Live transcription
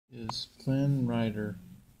Is Flin Rider.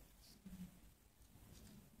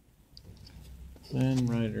 Flin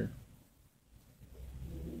Rider.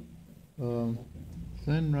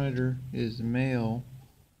 Flin Rider is male.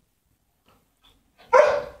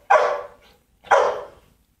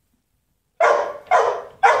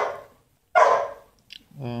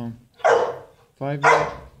 5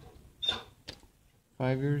 years.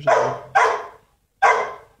 5 years old.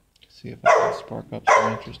 See if I can spark up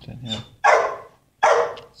some interest in him.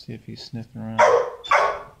 See if he's sniffing around.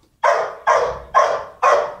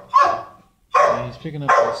 Yeah, he's picking up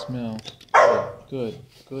the smell. Good.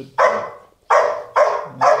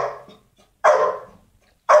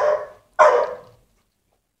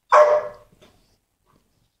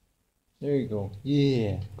 There you go.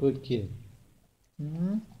 Yeah, good kid.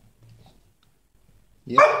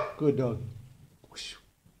 Yep, good dog.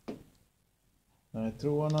 I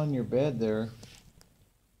threw one on your bed there.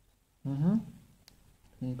 Can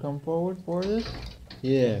you come forward for this?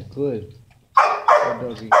 Yeah, good. Good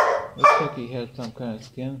doggy. Looks like he had some kind of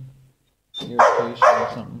skin irritation or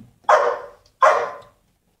something.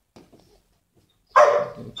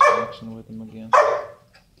 Get a connection with him again.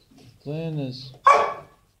 Flin is...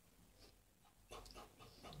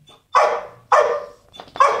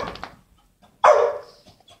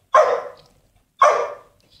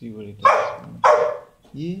 See what he does.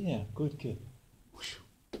 Yeah, good kid.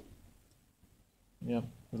 Yep.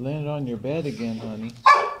 It landed on your bed again, honey.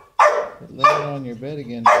 It landed on your bed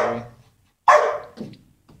again, boy.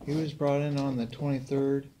 He was brought in on the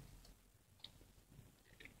 23rd.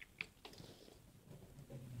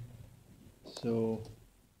 So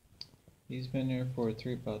he's been there for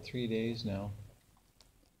about 3 days now.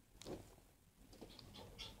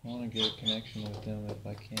 I want to get a connection with him if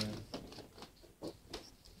I can.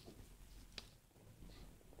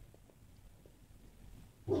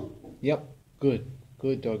 Yep, good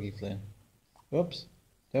doggy, Flin. Oops,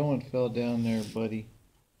 that one fell down there, buddy.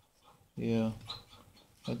 Yeah,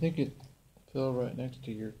 I think it fell right next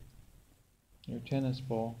to your tennis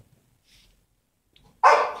ball.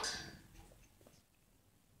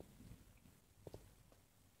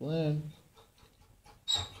 Flin.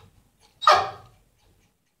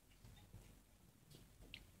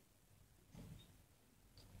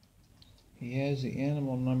 He has the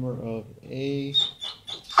animal number of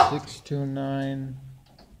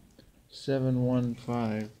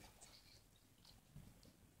A629715.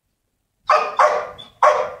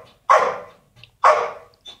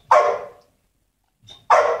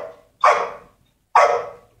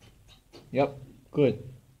 Yep, good.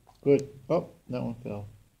 Oh, that one fell.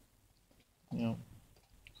 Yep.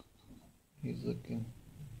 He's looking.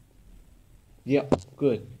 Yep,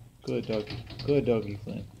 good doggy,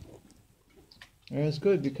 Flin. And it's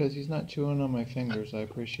good because he's not chewing on my fingers. I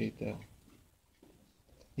appreciate that.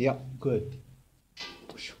 Yep, good.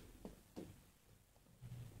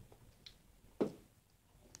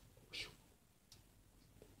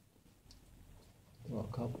 Throw a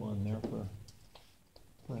couple in there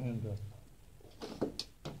for him to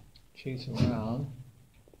chase around.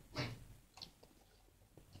 I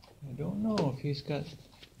don't know if he's got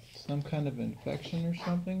some kind of infection or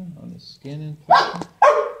something on his skin infection,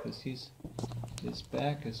 because his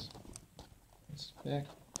hair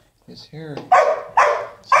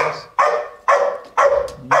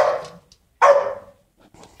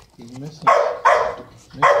he's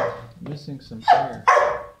missing some hair.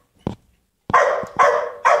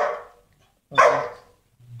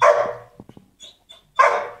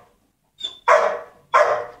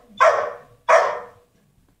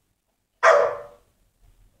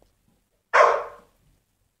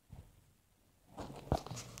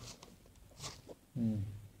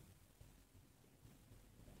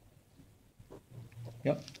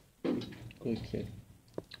 Yep.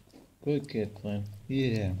 Good kid, Flin.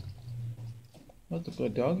 Yeah. That's a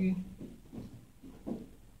good doggy.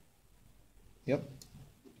 Yep.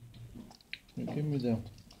 You give me the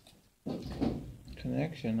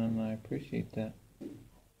connection, and I appreciate that.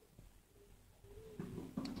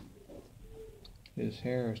 His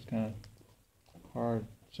hair is kind of hard,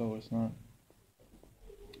 so it's not.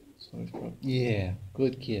 So it's probably. Yeah.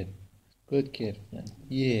 Good kid, Flin.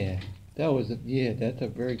 Yeah. That's a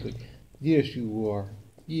very good. Yes, you are.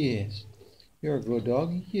 Yes. You're a good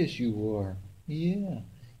doggy. Yes, you are. Yeah.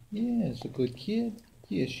 It's a good kid.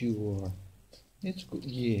 Yes, you are. It's good.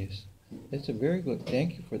 Yes. That's a very good.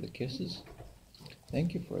 Thank you for the kisses.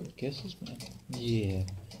 Thank you for the kisses, man. Yeah.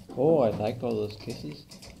 Oh, I like all those kisses.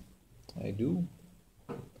 I do.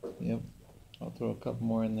 Yep. I'll throw a couple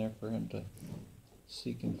more in there for him to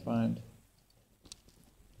seek and find.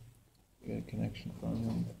 Get a connection from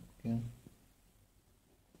him again.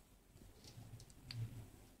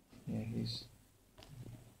 he's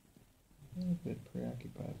a little bit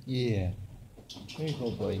preoccupied. Yeah. There you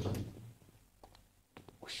go, buddy.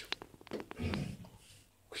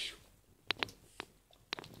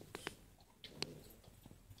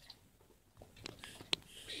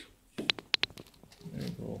 There you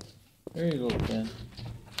go. There you go, Flynn.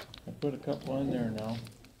 I put a couple in there now.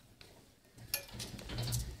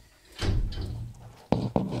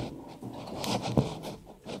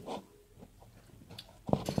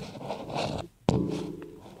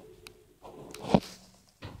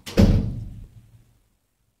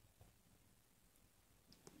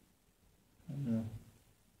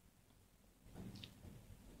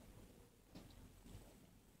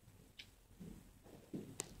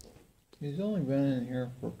 He's only been in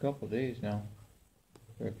here for a couple of days now,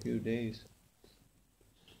 for a few days,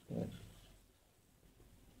 but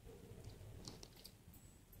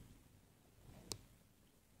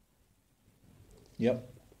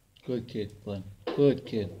yep, good kid, Flynn, good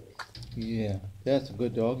kid. Yeah, that's a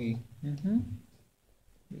good doggy.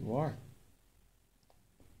 You are.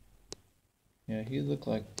 Yeah, he looked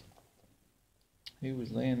like he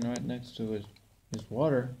was laying right next to his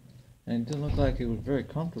water. And it didn't look like he was very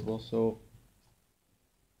comfortable, so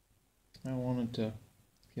I wanted to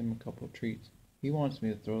give him a couple of treats. He wants me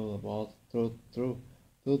to throw the balls, throw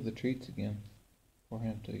the treats again for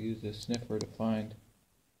him to use this sniffer to find.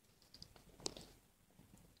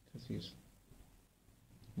 Cause he's,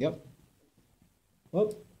 yep.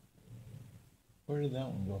 Oh, where did that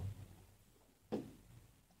one go?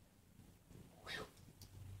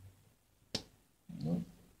 Nope.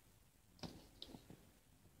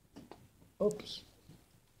 Oops.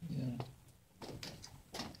 Yeah.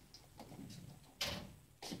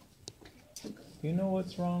 Do you know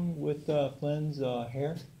what's wrong with Flynn's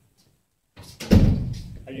hair?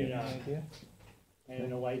 I do not. Idea? I don't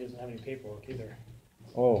know why he doesn't have any paperwork either.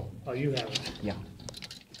 Oh. Oh, you have it. Yeah.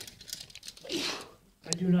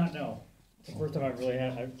 I do not know. The first time I've really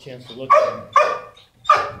had a chance to look at him.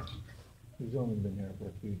 He's only been here for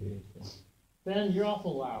a few days. So. Ben, you're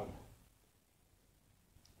awful loud.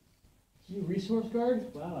 You resource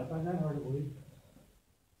guard? Wow, I find that hard to believe.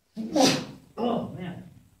 Oh, man.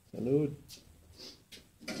 Salute.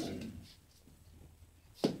 It's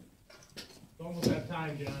almost that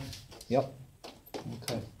time, John. Yep.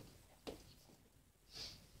 Okay.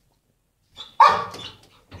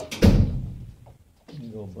 There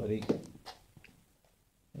you go, buddy.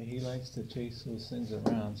 Yeah, he likes to chase those things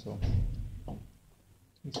around, so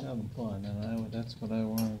he's having fun, and that's what I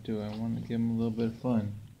want to do. I want to give him a little bit of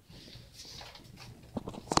fun.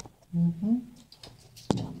 Yes,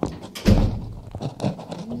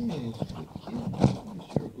 good kid. You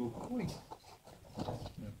sure go boy.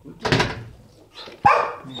 Good kid.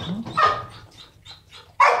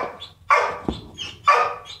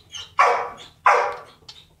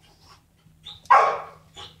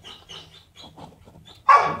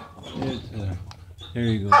 There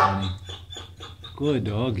you go, honey. Good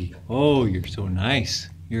doggy. Oh, you're so nice.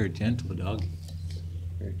 You're a gentle doggy.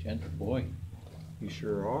 You're a gentle boy. You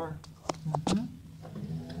sure are.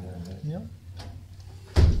 Yep.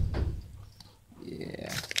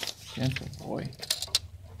 Yeah, gentle boy.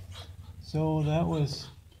 So that was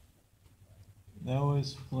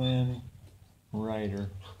Flin Rider.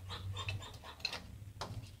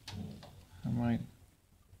 I might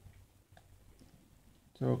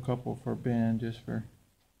throw a couple for Ben just for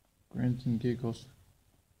grins and giggles.